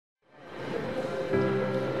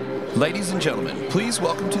Ladies and gentlemen, please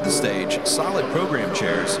welcome to the stage Solid Program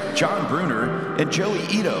Chairs, John Bruner and Joey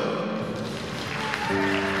Ito.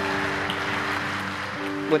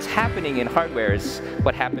 What's happening in hardware is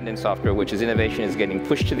what happened in software, which is innovation is getting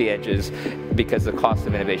pushed to the edges because the cost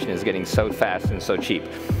of innovation is getting so fast and so cheap.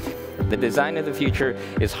 The design of the future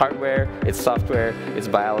is hardware, it's software, it's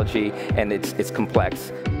biology, and it's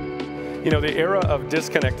complex. You know, the era of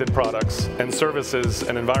disconnected products and services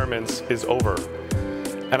and environments is over.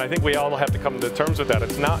 And I think we all have to come to terms with that.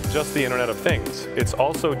 It's not just the Internet of Things. It's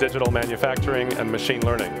also digital manufacturing and machine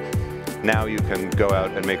learning. Now you can go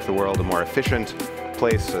out and make the world a more efficient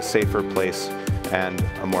place, a safer place, and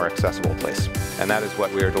a more accessible place. And that is what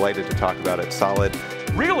we are delighted to talk about at Solid.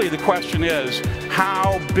 Really, the question is,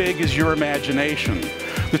 how big is your imagination?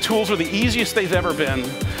 The tools are the easiest they've ever been.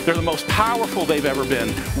 They're the most powerful they've ever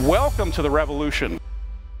been. Welcome to the revolution.